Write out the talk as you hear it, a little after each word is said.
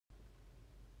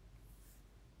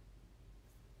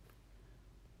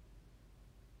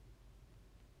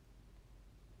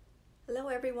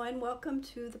Hello everyone, welcome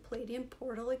to the Pleiadian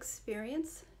portal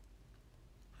experience.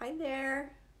 Hi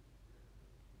there.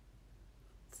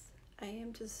 I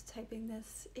am just typing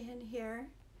this in here.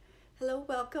 Hello,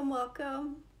 welcome,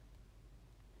 welcome.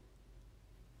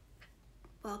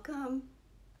 Welcome.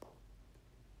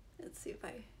 Let's see if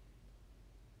I...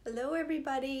 Hello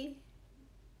everybody.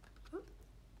 Oh.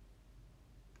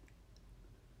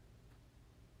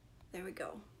 There we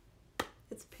go.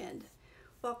 It's pinned.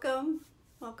 Welcome.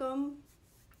 Welcome.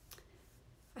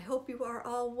 I hope you are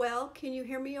all well. Can you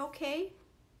hear me okay?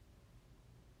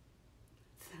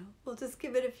 So we'll just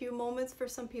give it a few moments for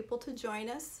some people to join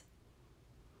us.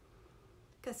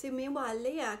 Kasi mi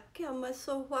wale ya ke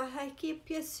amaso wahai ki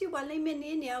piesi wale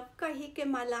menina kahi ke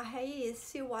malahai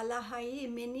si wala hai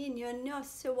menina no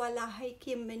se wala hai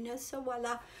ki menasa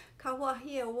wala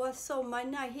kawahi waso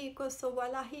manahi ko so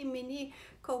wala hi meni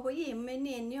kawi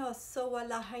menina so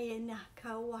wala hai na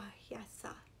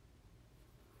kawahiasa.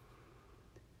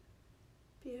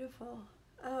 Beautiful.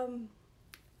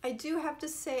 I do have to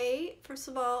say, first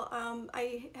of all,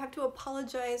 I have to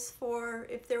apologize for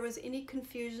if there was any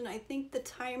confusion. I think the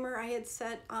timer I had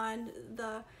set on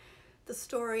the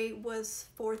story was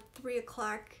for 3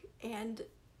 o'clock and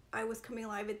I was coming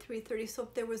live at 3:30. So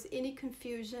if there was any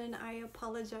confusion, I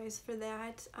apologize for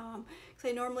that. Because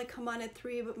I normally come on at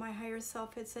 3, but my higher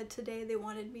self had said today they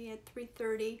wanted me at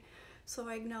 3:30. So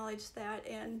I acknowledged that,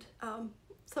 and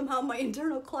somehow my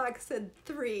internal clock said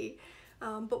 3.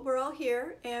 But we're all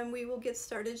here and we will get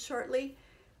started shortly.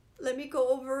 Let me go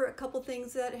over a couple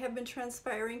things that have been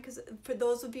transpiring, because for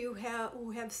those of you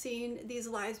who have seen these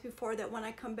lives before, that when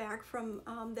I come back from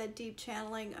that deep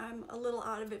channeling, I'm a little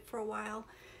out of it for a while.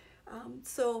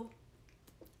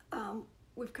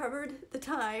 We've covered the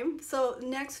time. So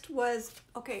next was,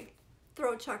 okay,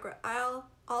 throat chakra.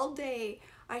 All day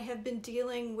I have been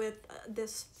dealing with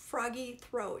this froggy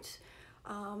throat.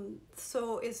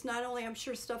 So it's not only, I'm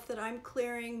sure, stuff that I'm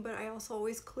clearing, but I also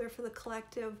always clear for the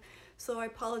collective. So I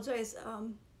apologize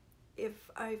if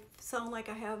I sound like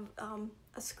I have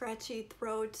a scratchy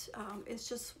throat. It's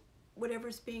just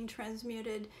whatever's being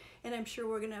transmuted, and I'm sure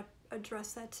we're going to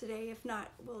address that today. If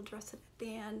not, we'll address it at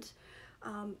the end.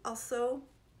 Also,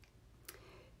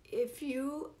 if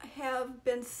you have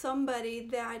been somebody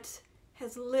that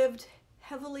has lived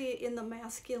heavily in the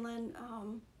masculine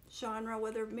genre,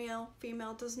 whether male,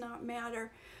 female, does not matter,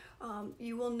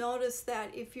 you will notice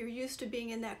that if you're used to being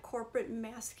in that corporate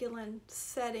masculine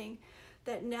setting,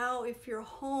 that now if you're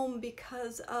home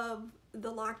because of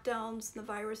the lockdowns, the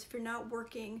virus, if you're not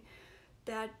working,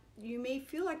 that you may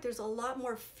feel like there's a lot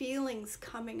more feelings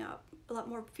coming up, a lot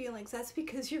more feelings. That's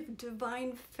because your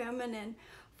divine feminine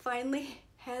finally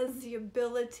has the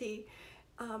ability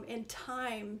and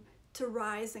time to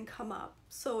rise and come up.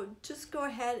 So just go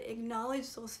ahead,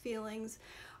 acknowledge those feelings.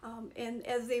 And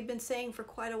as they've been saying for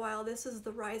quite a while, this is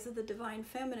the rise of the divine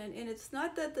feminine. And it's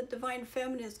not that the divine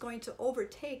feminine is going to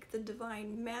overtake the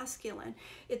divine masculine.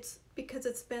 It's because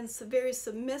it's been very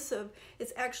submissive.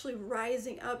 It's actually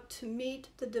rising up to meet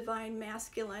the divine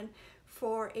masculine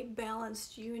for a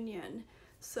balanced union.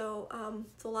 So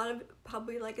it's a lot of,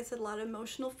 probably, like I said, a lot of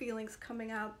emotional feelings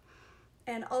coming up.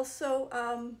 And also,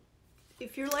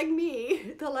 if you're like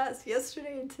me,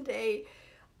 yesterday and today,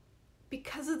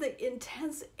 because of the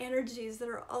intense energies that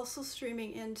are also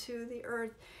streaming into the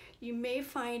earth, you may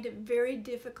find it very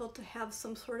difficult to have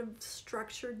some sort of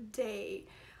structured day,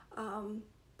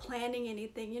 planning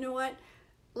anything. You know what?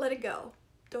 Let it go.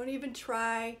 Don't even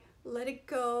try. Let it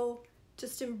go.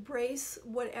 Just embrace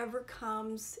whatever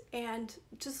comes and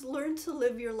just learn to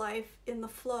live your life in the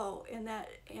flow. And that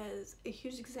is a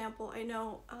huge example. I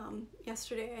know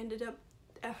yesterday I ended up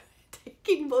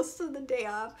taking most of the day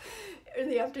off in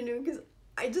the afternoon because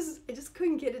I just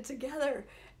couldn't get it together,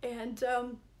 and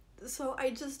so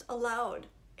I just allowed,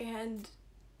 and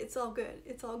it's all good.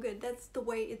 It's all good. That's the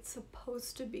way it's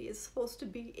supposed to be. It's supposed to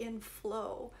be in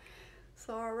flow.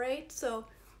 So all right. So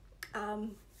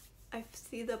I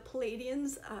see the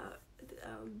Pleiadians.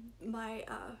 My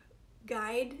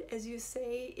guide, as you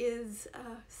say, is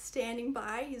standing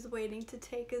by. He's waiting to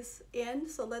take us in.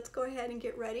 So let's go ahead and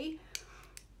get ready.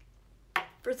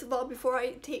 First of all, before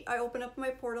I open up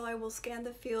my portal, I will scan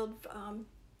the field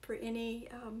for any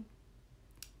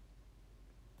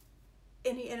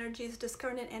energies,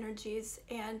 discordant energies,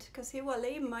 and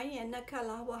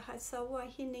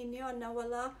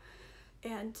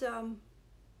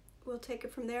we'll take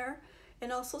it from there.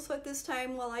 And also, so at this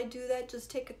time, while I do that,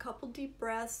 just take a couple deep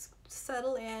breaths,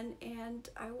 settle in, and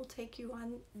I will take you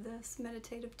on this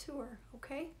meditative tour,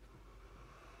 okay?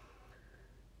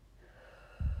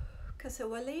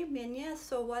 Kasawali minya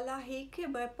so walahi ke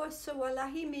bapo so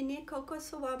walahi mini koko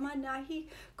so wamanahi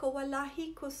ko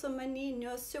walahi ko so mani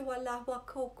no so walawa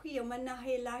ko kuya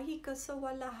manahi lahi ko so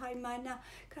walahai mana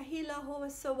kahila ho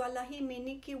so walahi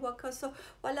mini ki waka so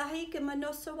walahi ke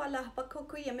mano so walah pa ko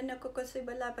kuya mana koko so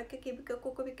wala pa ke ko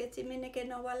koko ke ti mini ke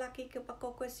no walaki ke pa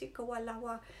koko si ko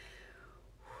walawa.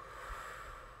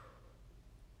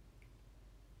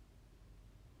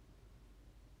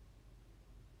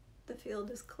 The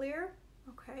field is clear.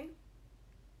 Okay.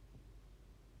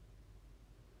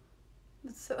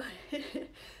 So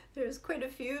there's quite a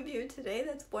few of you today.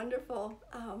 That's wonderful.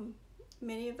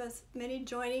 Many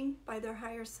joining by their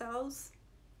higher selves.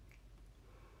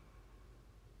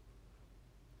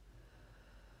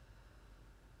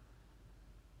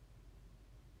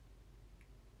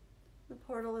 The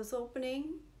portal is opening,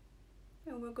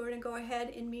 and we're going to go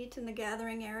ahead and meet in the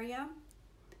gathering area.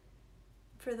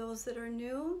 For those that are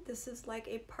new, this is like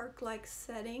a park-like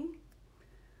setting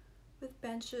with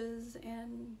benches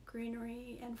and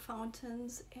greenery and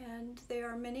fountains, and there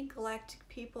are many galactic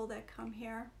people that come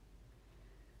here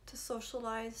to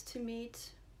socialize, to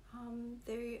meet.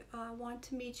 They want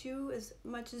to meet you as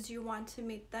much as you want to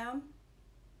meet them.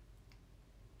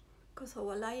 Because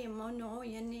wala mono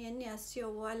yani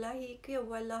asio wala hike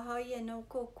wala haya no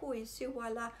koku isi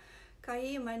wala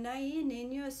kai manai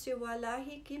nenyo si wala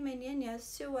hiki menenya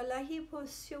si wala hipo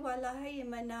si wala hai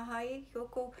manahai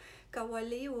koko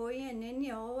kawali oya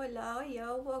nenyo wala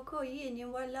ya wako yini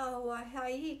wala wa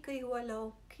hai kai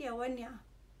wala kiawanya.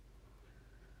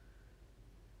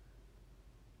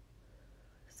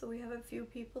 So we have a few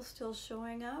people still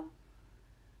showing up.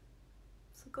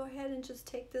 So go ahead and just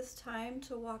take this time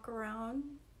to walk around.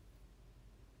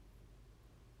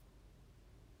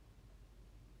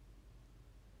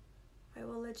 I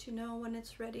will let you know when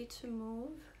it's ready to move.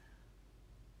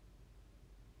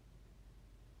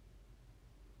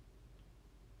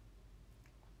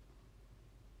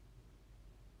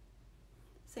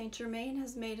 Saint Germain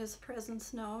has made his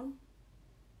presence known.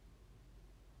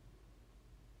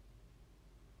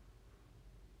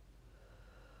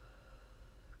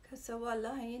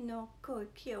 Kasawalahi no ko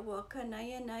kia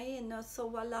wakanaya naya no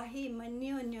sawalahi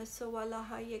manyo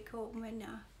sawalahi ko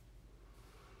mana.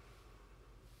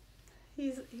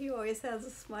 He always has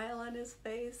a smile on his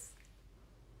face.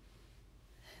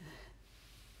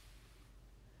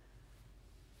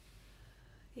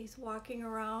 He's walking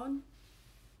around,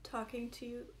 talking to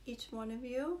you, each one of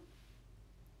you.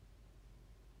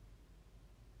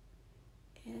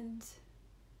 And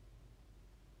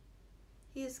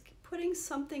he is putting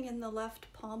something in the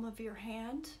left palm of your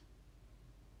hand.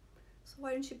 So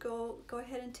why don't you go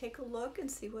ahead and take a look and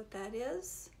see what that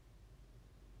is.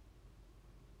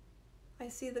 I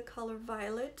see the color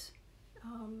violet.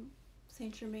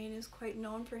 Saint Germain is quite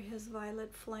known for his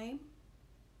violet flame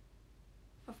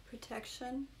of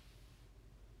protection.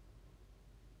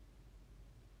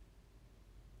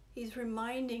 He's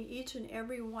reminding each and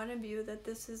every one of you that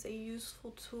this is a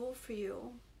useful tool for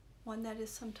you, one that is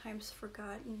sometimes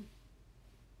forgotten.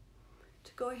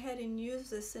 To go ahead and use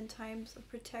this in times of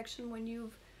protection when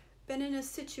you've been in a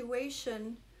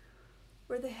situation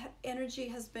where the energy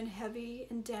has been heavy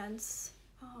and dense,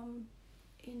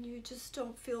 and you just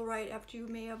don't feel right after you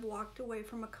may have walked away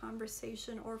from a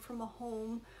conversation or from a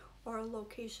home or a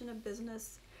location of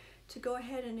business, to go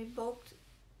ahead and evoke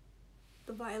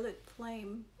the violet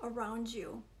flame around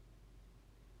you.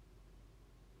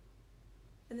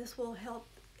 And this will help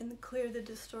and clear the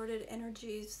distorted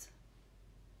energies.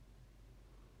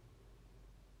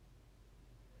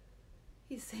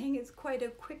 He's saying it's quite a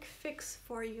quick fix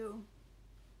for you.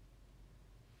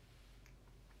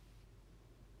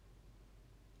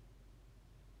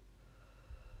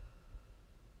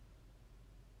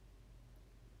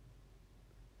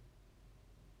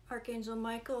 Archangel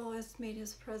Michael has made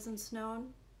his presence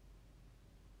known.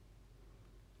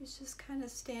 He's just kind of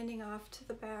standing off to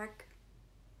the back,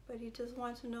 but he does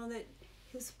want to know that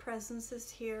his presence is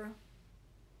here.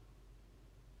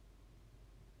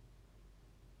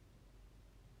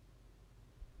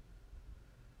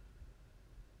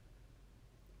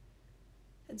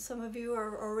 And some of you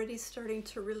are already starting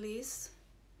to release,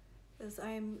 as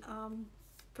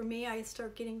for me, I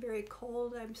start getting very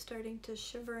cold. I'm starting to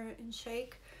shiver and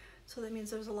shake. So that means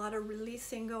there's a lot of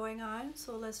releasing going on.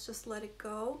 So let's just let it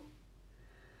go.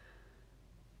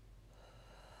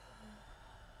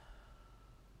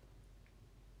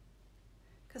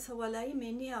 Kasawalai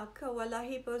minya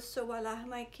kawalahi boso wala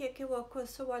mai keke wako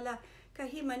so wala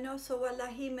kahimano so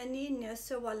walahi manina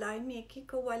so wala mi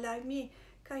kiko wala mi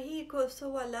kahi ko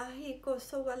so walahi ko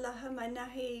so wala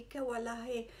manahi ka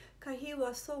walahi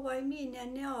Kahiwa so waimina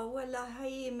neo wala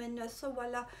haimena so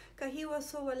wala kahiwa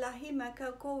so wala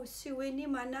himaka ko siweni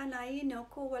manana ino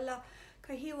ko wala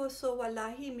kahiwa so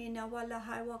wala himina wala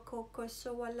haiwa koko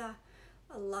so wala.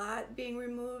 A lot being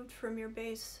removed from your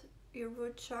base, your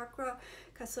root chakra.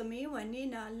 Kasamiwa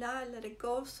nina la, let it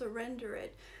go, surrender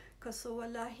it.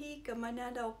 Kasawalahi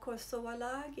kamanada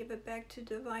kosawala, give it back to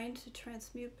divine to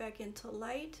transmute back into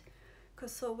light.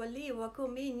 Kasawali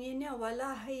wakumi nina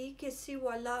wala hai kisi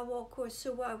wala wako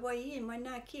suwa wai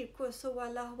manaki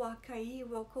kosawala wakai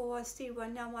wako wasi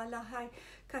wana wala hai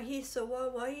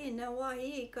kahisawa wai na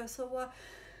wai kasawa.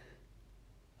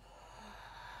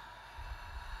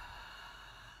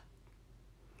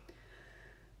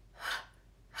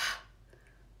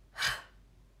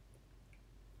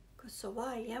 So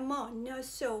I am on no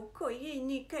so koi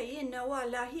ni kai na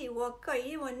wala hi wa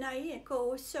kai wa nai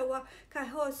ko so ka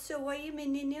ho so wa I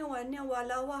mini ne wa ne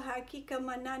wala wa haki ka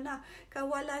manana ka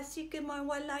wala si ke ma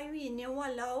wala I ne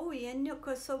wala o ye ne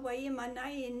ko so wa I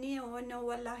manai ne o no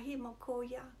wala hi ma ko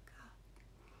ya.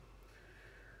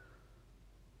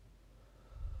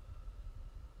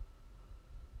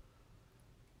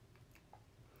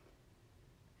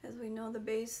 As we know, the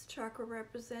base chakra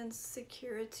represents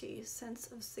security,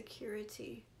 sense of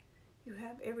security. You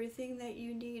have everything that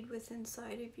you need within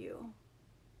inside of you.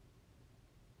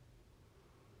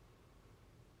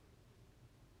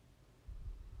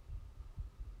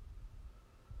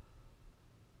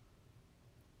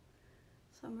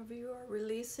 Some of you are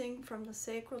releasing from the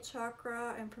sacral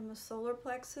chakra and from the solar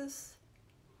plexus.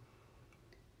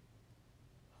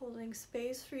 Holding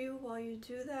space for you while you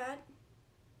do that.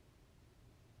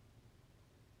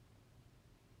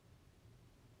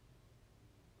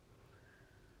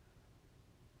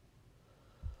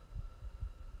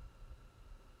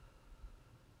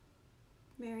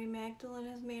 Mary Magdalene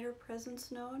has made her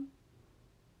presence known.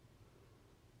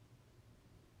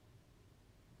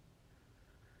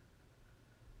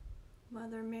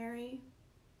 Mother Mary,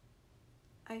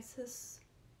 Isis,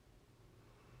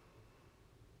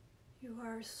 you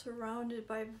are surrounded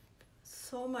by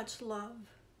so much love,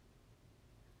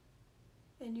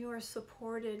 and you are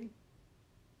supported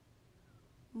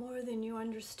more than you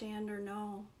understand or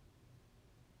know.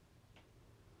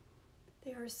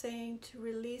 They are saying to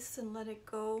release and let it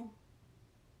go.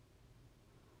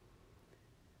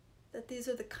 That these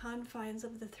are the confines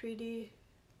of the 3D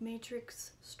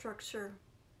matrix structure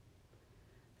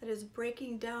that is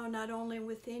breaking down not only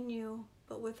within you,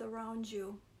 but with around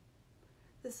you.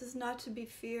 This is not to be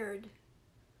feared,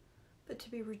 but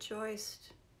to be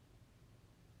rejoiced.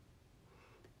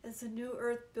 As the new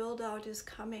earth build-out is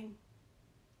coming,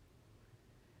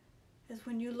 as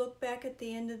when you look back at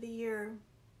the end of the year,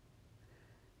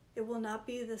 it will not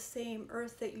be the same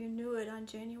earth that you knew it on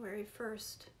January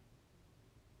 1st.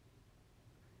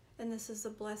 And this is a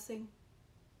blessing.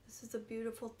 This is a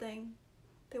beautiful thing.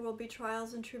 There will be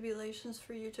trials and tribulations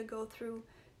for you to go through,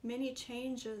 many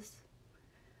changes.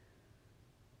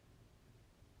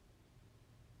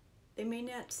 They may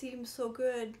not seem so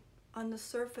good on the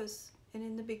surface and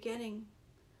in the beginning,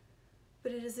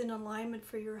 but it is in alignment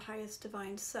for your highest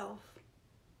divine self.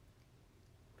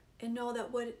 And know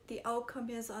that what the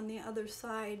outcome is on the other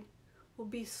side will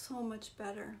be so much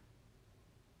better,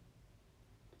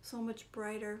 so much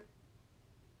brighter,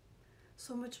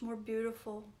 so much more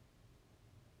beautiful.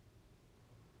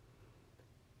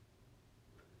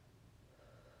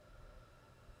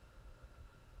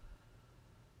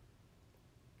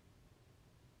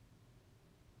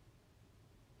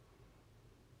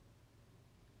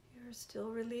 You're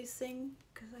still releasing,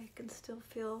 because I can still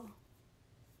feel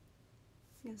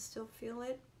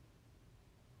it.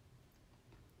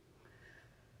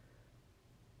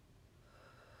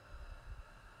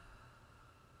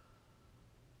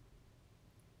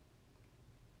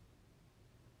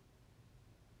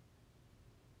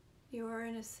 You are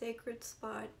in a sacred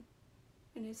spot,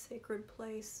 in a sacred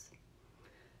place,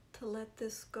 to let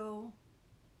this go,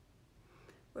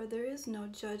 where there is no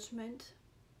judgment,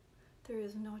 there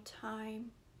is no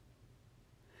time,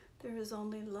 there is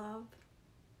only love.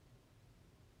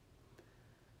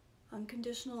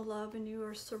 Unconditional love, and you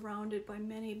are surrounded by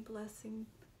many blessing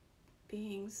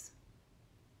beings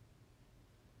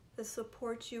that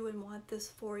support you and want this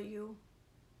for you.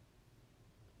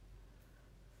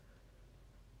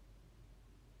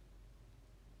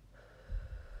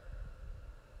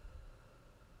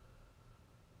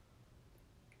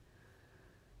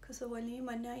 Kasawali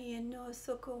manayin no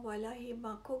soko walahi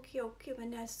makoki oki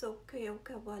manasoke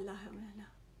oka walahamana.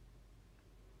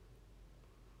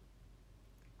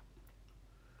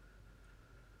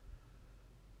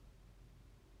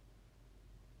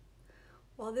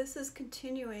 while this is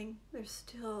continuing, there's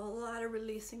still a lot of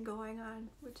releasing going on,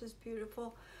 which is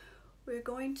beautiful. We're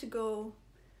going to go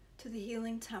to the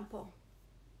healing temple.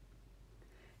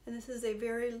 And this is a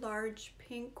very large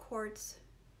pink quartz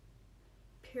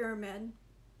pyramid.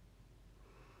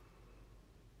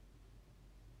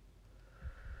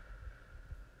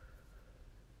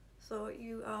 So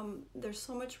there's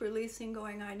so much releasing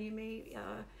going on. You may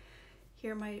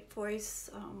hear my voice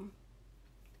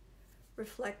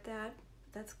reflect that.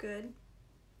 That's good.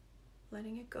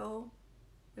 Letting it go,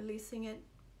 releasing it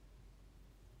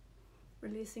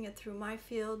through my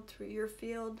field, through your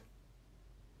field.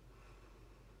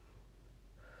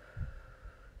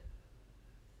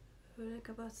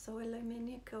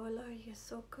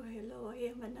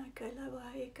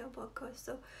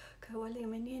 Kawali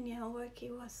manini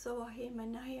awaki waso ahi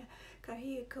manaya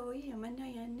kahi koi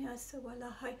manaya nasa wala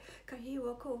hai kahi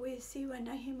wako wisi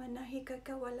wanahi manahi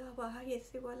kakawala wahai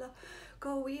siwala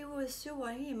ko wi wasu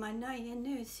ahi manaya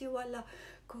ne siwala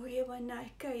koi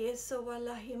wanai kai so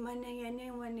wala hi manaya ne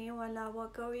wani wala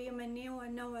wako wi mani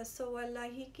wana waso wala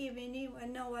hi kivini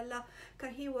wana wala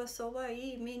kahi waso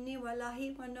wai mini wala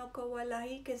hi wanoko wala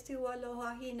hi kasi wala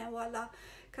hahi na wala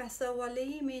Kasa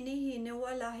walahi minihi na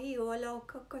walahi wala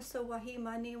kakasa wahi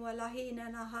mani walahi na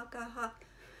nahakaha.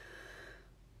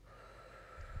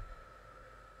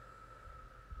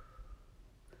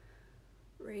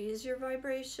 Raise your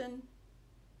vibration.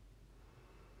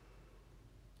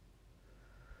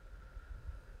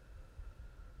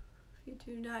 If you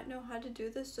do not know how to do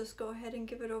this, just go ahead and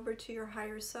give it over to your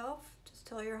higher self. Just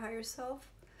tell your higher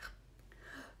self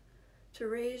to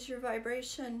raise your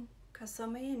vibration.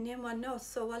 Kasamai nimano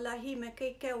so walahi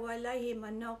makeke walahi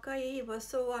manokai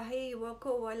waso wahi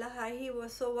wako walahi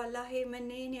waso walahi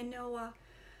manini noa.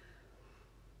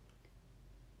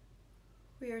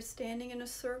 We are standing in a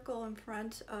circle in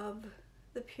front of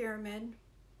the pyramid.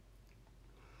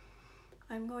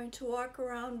 I'm going to walk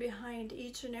around behind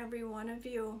each and every one of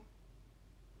you.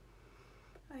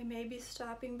 I may be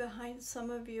stopping behind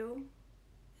some of you,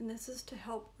 and this is to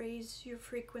help raise your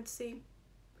frequency.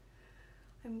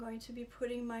 I'm going to be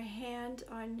putting my hand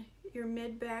on your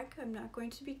mid-back. I'm not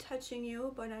going to be touching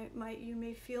you, but you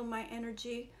may feel my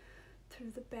energy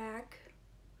through the back.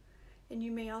 And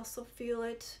you may also feel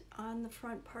it on the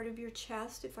front part of your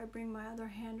chest if I bring my other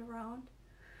hand around.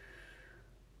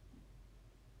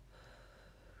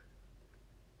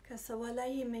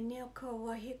 Kasawalahi menioko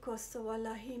wahiko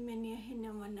sawalahi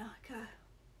menihinamanaka.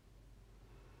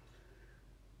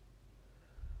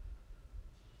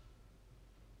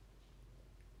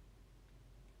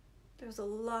 There's a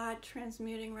lot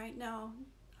transmuting right now.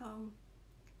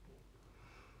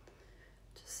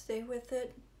 Just stay with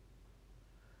it.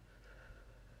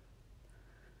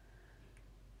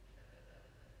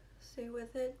 Stay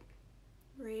with it.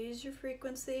 Raise your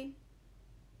frequency.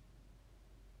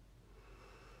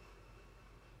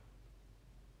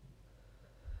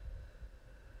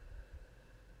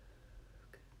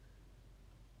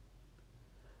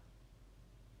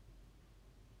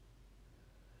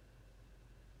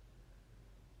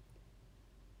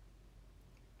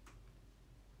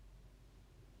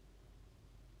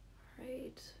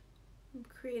 I'm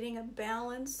creating a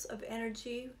balance of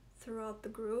energy throughout the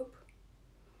group.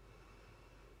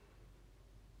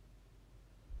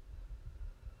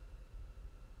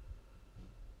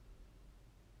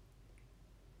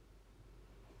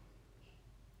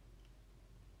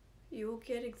 You will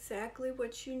get exactly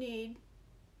what you need.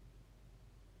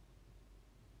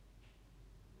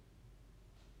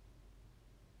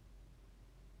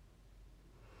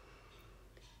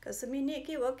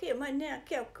 Kasaminiki waki mana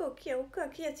kya kokya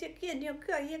ukakya tikia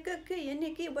nyoka yaka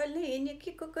yaniki wali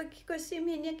niki kokaki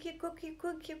siminiki koki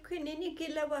koki niki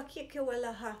lawaki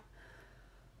walaha.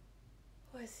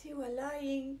 Wasi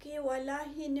walahi ki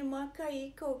walahi ni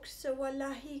makai koksa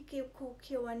walahi ki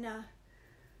koki wana.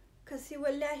 Kasi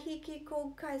walahi ki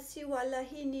kokasi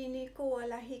walahi nini ko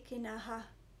walahi kinaha.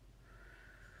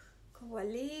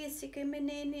 Wali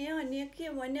sikemenene onyeki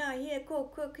wana ye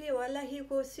ko wala hi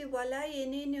ko si wala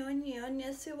ni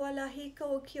onya si wala hi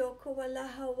ko kyoko wala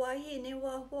hawaii ne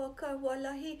wa ka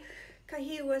wala hi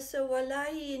kahi wasa wala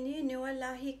hi ni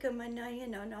wala hi kamana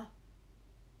no.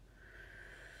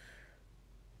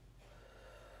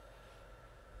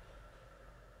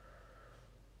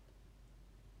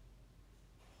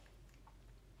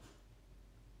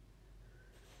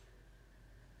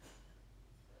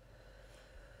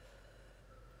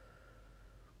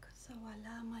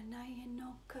 Sawala manaya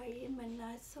no kai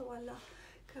mana sawala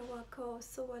kawako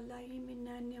sawala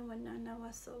iminanya wanana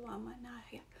wasawa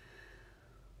manaya.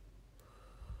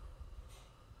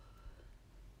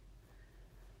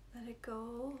 Let it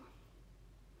go.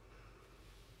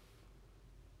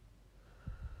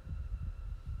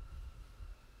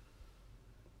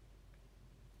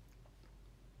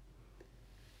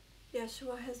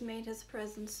 Yeshua has made his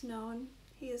presence known.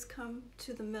 He has come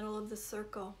to the middle of the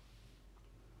circle.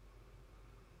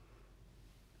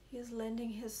 He is lending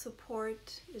his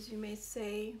support, as you may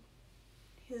say,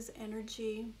 his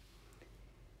energy.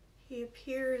 He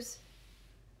appears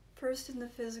first in the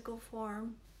physical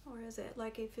form, or as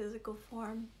like a physical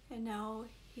form, and now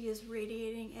he is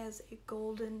radiating as a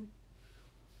golden,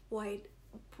 white,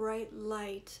 bright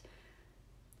light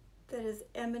that is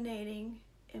emanating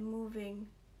and moving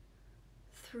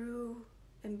through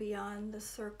and beyond the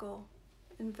circle,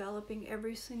 enveloping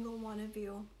every single one of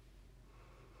you.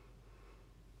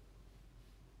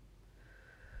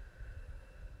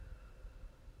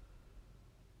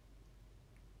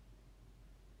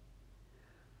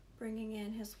 Bringing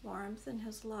in his warmth and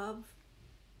his love.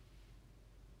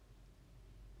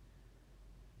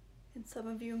 And some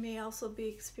of you may also be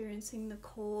experiencing the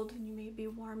cold, and you may be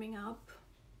warming up.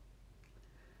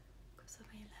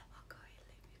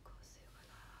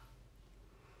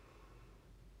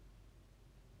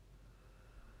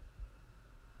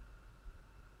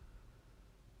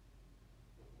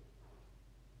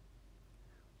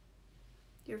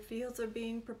 Your fields are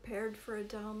being prepared for a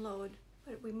download,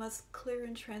 but we must clear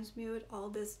and transmute all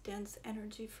this dense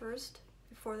energy first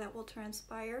before that will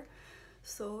transpire.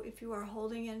 So if you are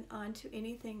holding on to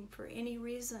anything for any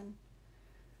reason,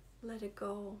 let it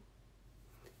go.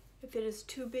 If it is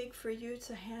too big for you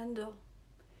to handle,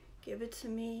 give it to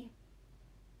me,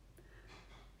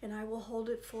 and I will hold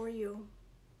it for you,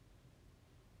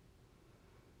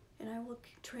 and I will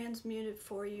transmute it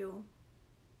for you.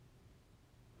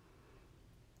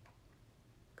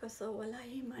 I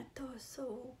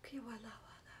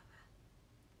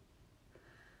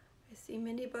see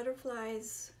many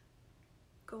butterflies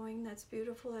going. That's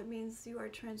beautiful. That means you are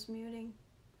transmuting.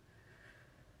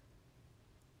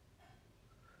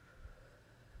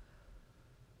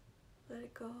 Let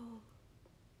it go.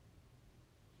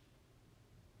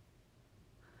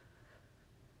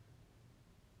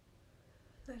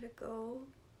 Let it go.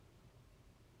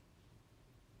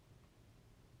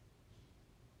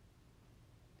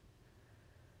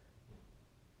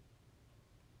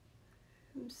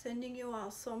 I'm sending you all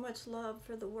so much love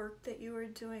for the work that you are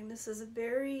doing. This is a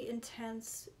very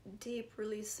intense, deep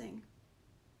releasing.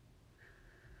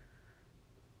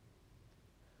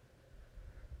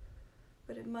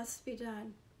 But it must be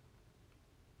done.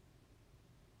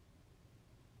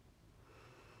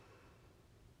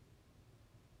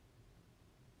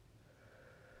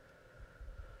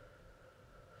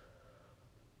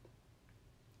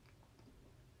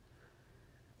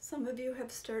 Some of you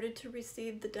have started to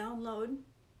receive the download.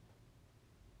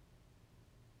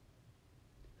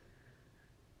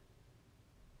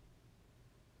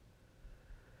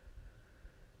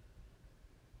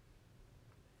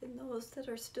 And those that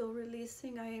are still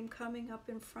releasing, I am coming up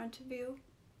in front of you.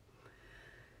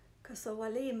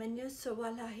 Kasawali manyo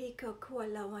wala hika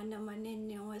kuala wana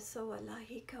maninyo wala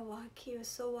hika waki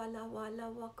wala wala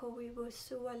wako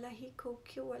wibusu wala hiko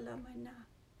wala mana.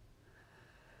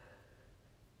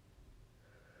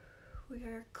 We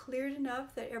are cleared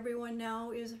enough that everyone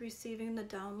now is receiving the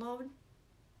download.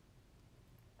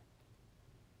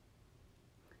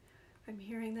 I'm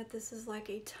hearing that this is like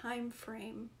a time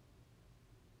frame.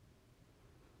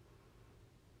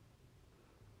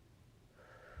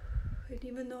 And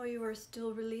even though you are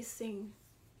still releasing,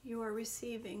 you are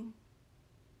receiving.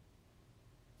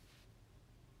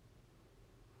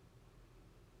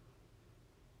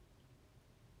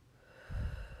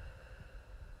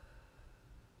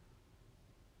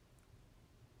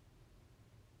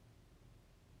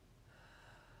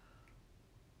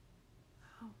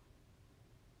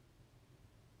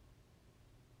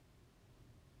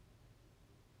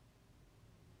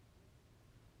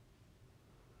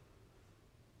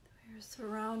 You're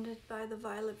surrounded by the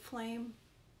violet flame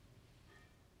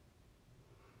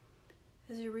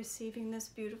as you're receiving this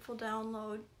beautiful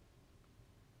download.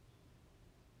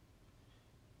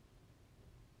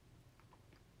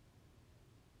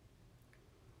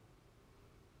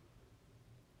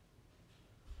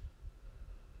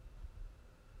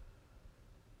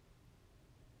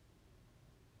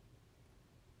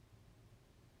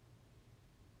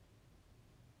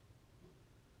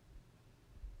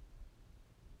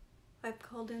 I've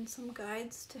called in some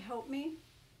guides to help me,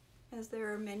 as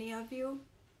there are many of you.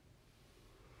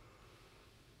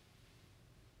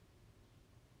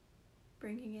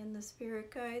 Bringing in the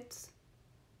spirit guides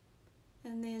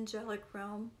and the angelic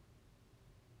realm.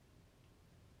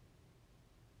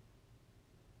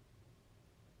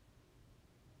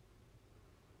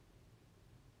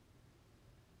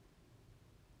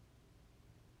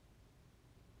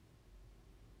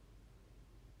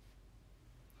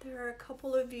 There are a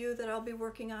couple of you that I'll be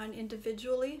working on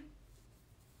individually.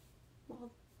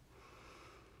 Well,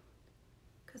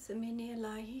 kasamini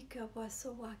lahika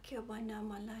wasawakia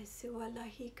wanamala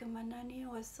siwalahika manani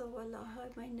wasawalaha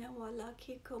mana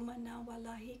walakiko mana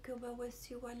walahika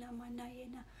wawasi wala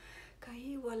manayana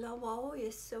kahi wala wao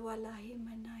yesawalahi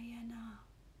manayana.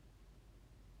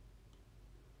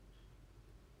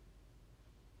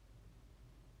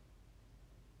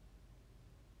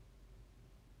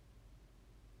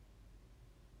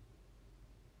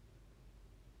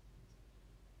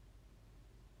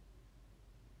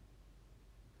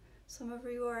 Some of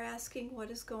you are asking what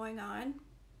is going on,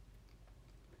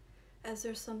 as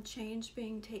there's some change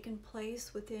being taken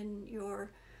place within your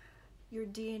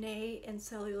DNA and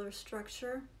cellular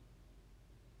structure.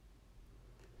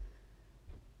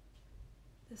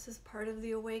 This is part of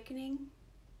the awakening.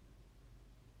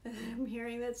 I'm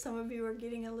hearing that some of you are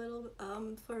getting a little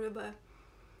sort of a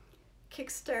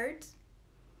kickstart.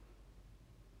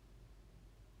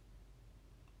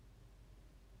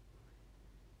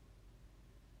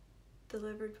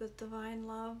 Delivered with divine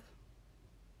love.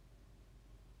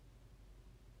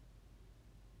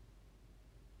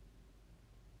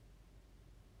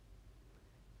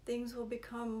 Things will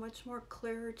become much more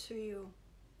clearer to you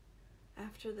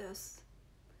after this.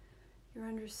 Your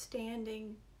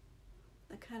understanding,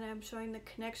 I'm showing the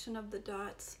connection of the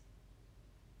dots.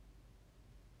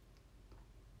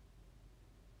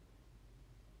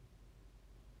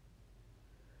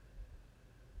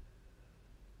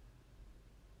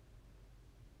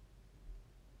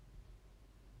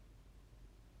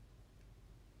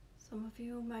 Some of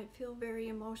you might feel very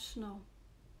emotional,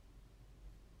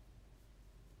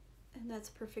 and that's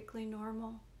perfectly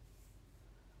normal.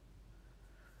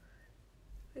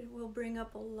 It will bring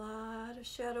up a lot of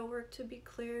shadow work to be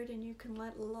cleared, and you can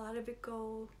let a lot of it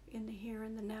go in the here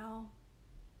and the now,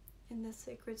 in this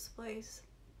sacred place.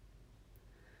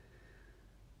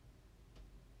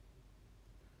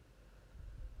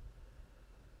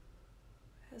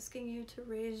 Asking you to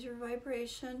raise your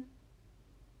vibration,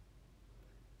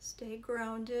 stay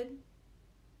grounded,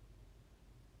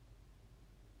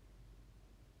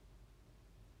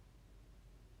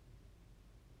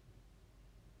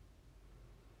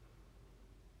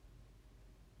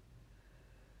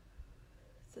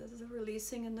 the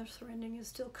releasing and the surrendering is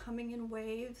still coming in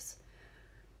waves,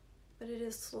 but it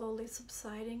is slowly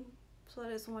subsiding. So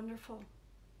that is wonderful.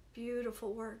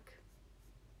 Beautiful work.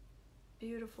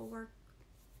 Beautiful work.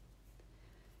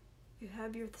 You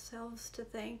have yourselves to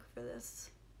thank for this.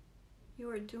 You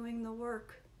are doing the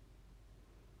work.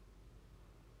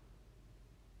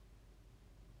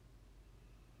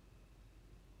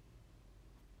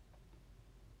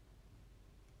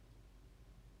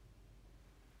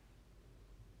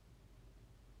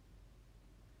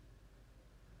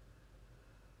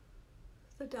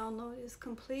 The download is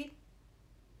complete.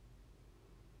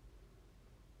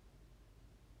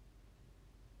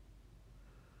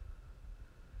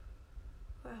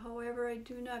 However, I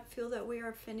do not feel that we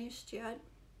are finished yet.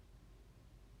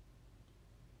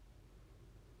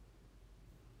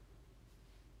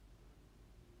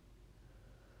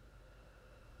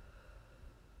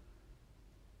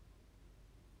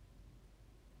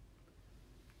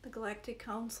 The Galactic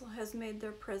Council has made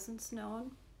their presence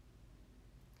known.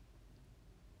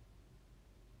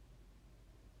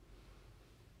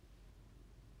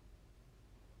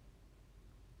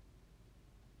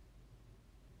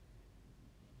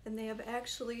 And they have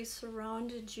actually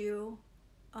surrounded you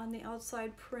on the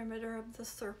outside perimeter of the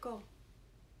circle.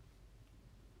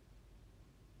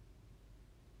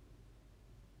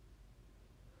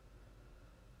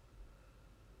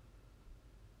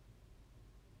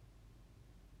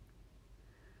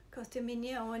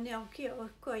 Kostiminia wana kio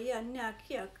ko ya na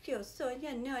kio so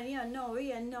ya no ya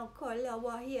no ko la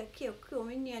wa ya kio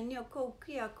minia no ko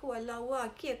ko la wa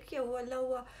kio la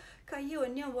wa kayo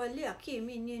ne wa la ki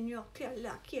minia no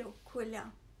la kio ko la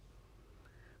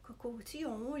ko si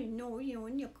on no yo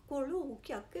ne ko lu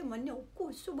ke ma no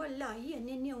ko su wa la ya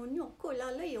ne no ko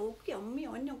la yo kio mi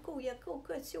no ko ya ko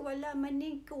si wa la ma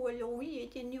ni ko lo ye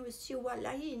ne si wa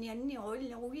la ne no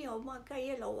lo yo ma ka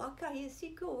ye lo wa ka ye si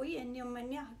ko ye ne ma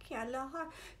ne ka la ha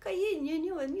ka ye ne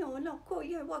no ko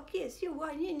ye wa ke si wa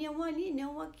ne wa ni ne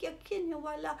wa ke ne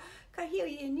wa la ka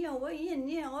ye ne wa ye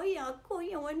ne o ya ko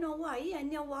ye wa no wa ye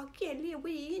ne wa ke li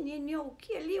wi ne no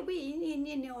ke li wi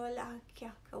ne la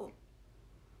ka ko.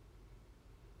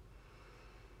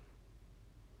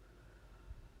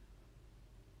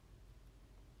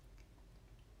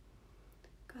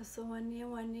 Kasawani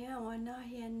wania wana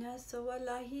hiana so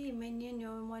walahi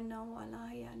menino wana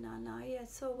walahi ananaya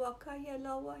so wakaya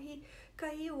lawahi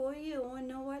kai woyi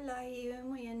wana walahi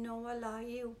muyano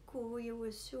walahi ukuyi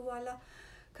wisuwala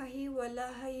kahi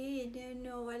walahi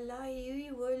no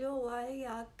walahi walo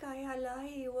waya kaya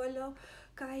lahi walo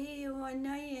kahi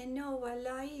wanaya no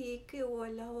walahi ki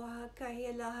wala wa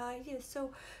kaya lahi so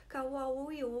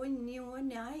kawawi wani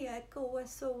wanaya ko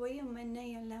waso waya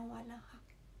manaya la wala.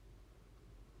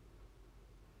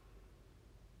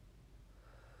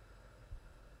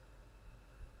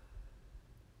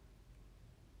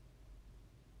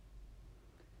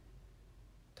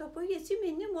 Tapo yesi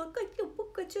mene waka tupu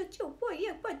kacho chopo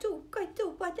ye patu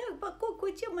kato pada bako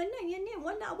kocha mana yene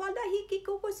wala wala hiki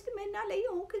ko kosi mena le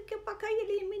yo ke pakai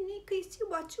le mini kisi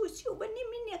wachu chu bani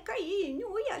mini kai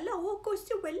no ya la wako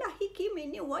so wala hiki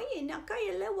mene waye na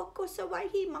kai le wako so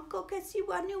wahi mako kasi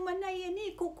wanu mana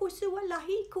yene ko kusu wala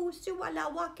hiko su wala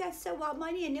waka sa wa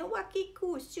mani ne waki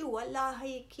kusu wala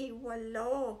hiki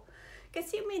wala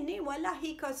kasi mene wala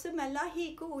hika semela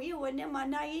hiku wana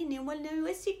manai ni wala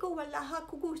wesiku wala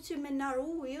haku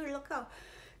semenaru laka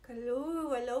kalau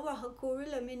wala wa haku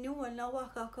la menu wala wa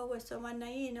ka wasa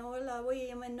manai na wala wa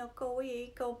yemana ko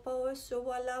wi ka pa so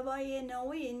wala wa ye na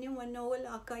wi ni wana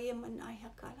wala ka yemana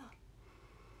hakala.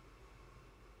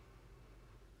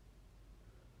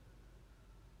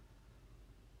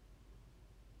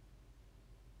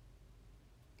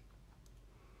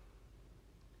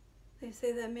 They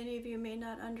say that many of you may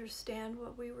not understand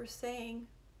what we were saying,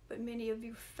 but many of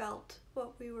you felt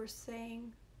what we were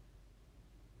saying.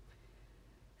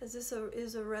 As this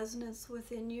is a resonance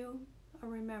within you, a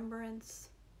remembrance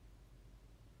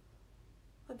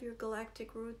of your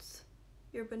galactic roots,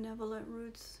 your benevolent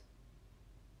roots.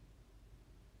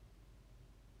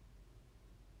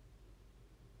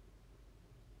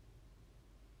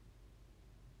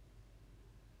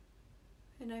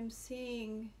 And I'm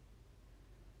seeing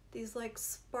these like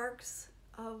sparks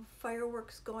of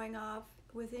fireworks going off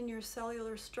within your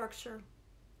cellular structure.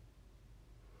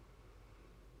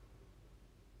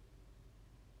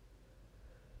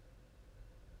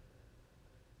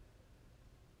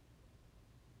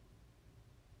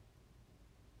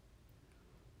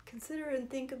 Consider and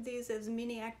think of these as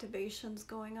mini activations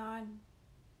going on.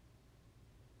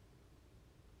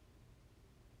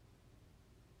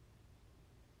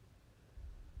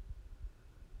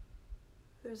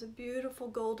 There's a beautiful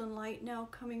golden light now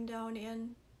coming down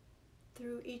in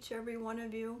through every one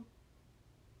of you.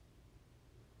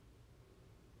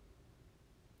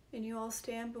 And you all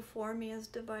stand before me as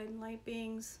divine light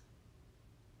beings.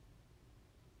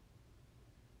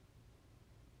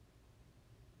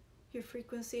 Your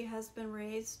frequency has been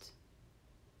raised.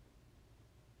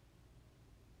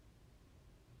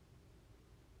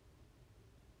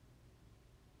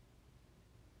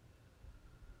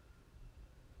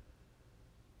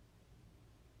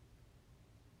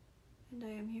 And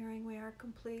I am hearing we are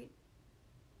complete.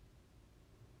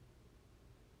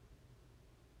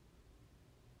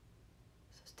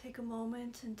 So just take a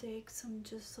moment and take some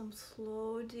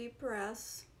slow, deep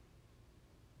breaths.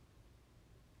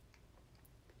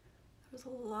 There's a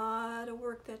lot of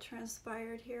work that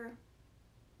transpired here.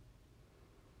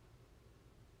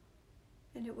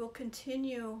 And it will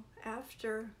continue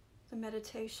after the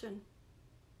meditation.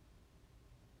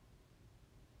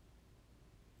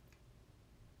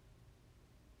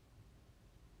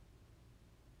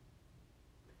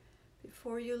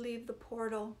 Before you leave the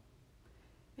portal,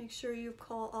 make sure you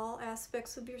call all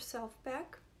aspects of yourself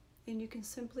back, and you can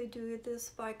simply do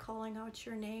this by calling out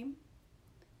your name.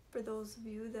 For those of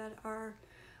you that are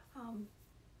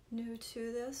new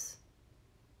to this.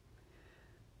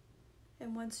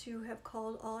 And once you have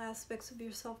called all aspects of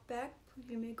yourself back,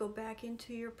 you may go back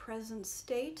into your present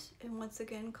state and once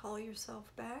again call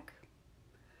yourself back.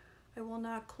 I will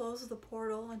not close the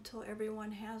portal until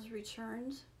everyone has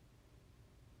returned.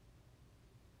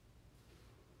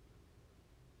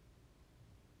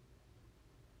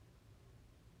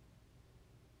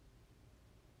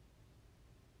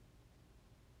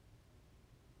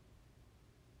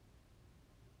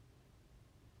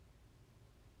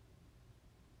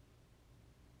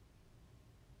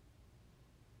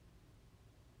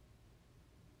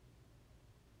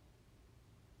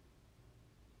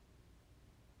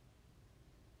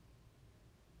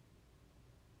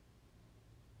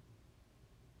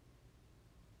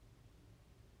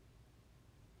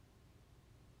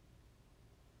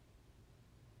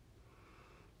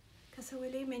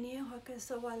 Kasawili meni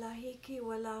hakasawala hiki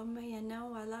wala mayana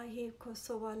wala hi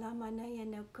kosawala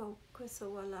manayana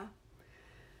kosawala.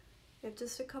 We have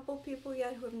just a couple people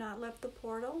yet who have not left the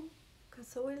portal.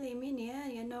 Kasawili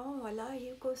minya, you know,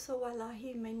 walahi koso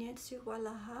walahi menyetsu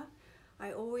walaha.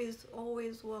 I always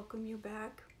welcome you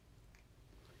back.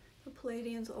 The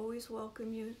Pleiadians always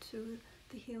welcome you to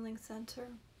the healing center.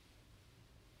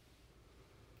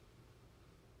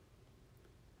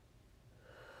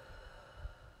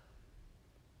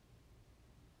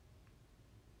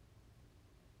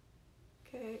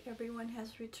 Okay, everyone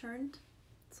has returned,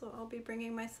 so I'll be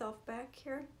bringing myself back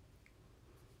here.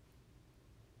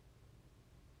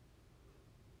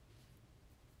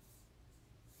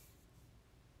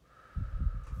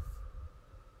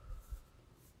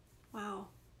 Wow.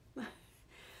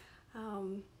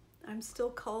 I'm still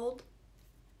cold.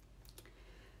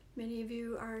 Many of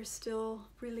you are still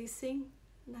releasing,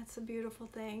 and that's a beautiful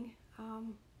thing.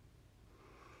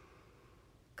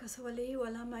 Kaswali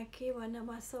wala maiki wana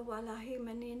masa walahi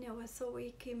manine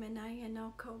wasawiki menaya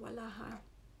no ka walaha.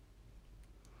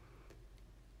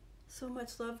 So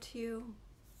much love to you.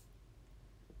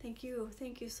 Thank you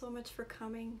so much for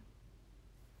coming.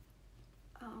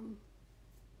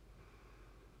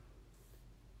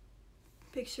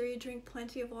 Make sure you drink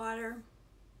plenty of water.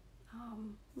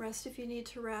 Rest if you need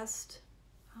to rest.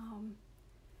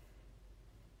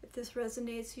 If this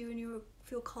resonates you and you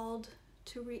feel called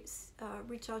to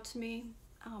reach out to me,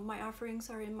 my offerings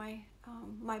are in my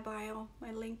bio,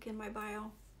 my link in my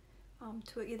bio,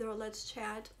 to either a Let's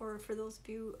Chat, or for those of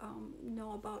you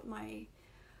know about my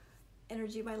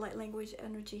my light language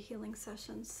energy healing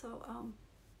sessions.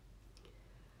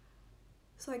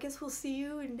 So I guess we'll see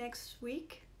you next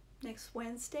week, next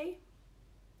Wednesday.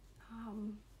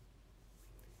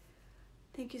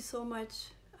 Thank you so much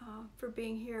for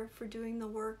being here, for doing the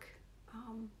work,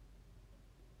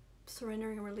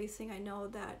 surrendering and releasing. I know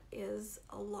that is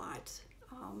a lot,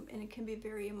 and it can be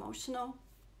very emotional,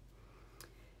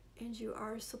 and you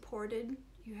are supported.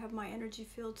 You have my energy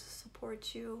field to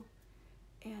support you,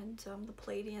 and the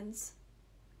Pleiadians,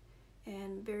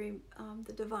 and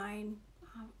the divine,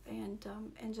 and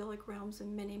angelic realms,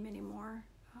 and many more.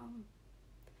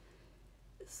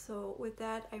 So with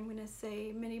that, I'm going to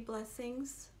say many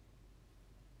blessings.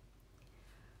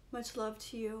 Much love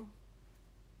to you.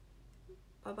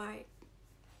 Bye-bye.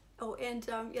 Oh, and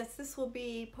yes, this will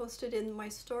be posted in my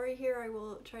story here. I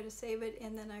will try to save it,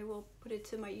 and then I will put it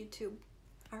to my YouTube.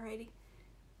 Alrighty.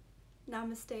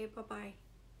 Namaste. Bye-bye.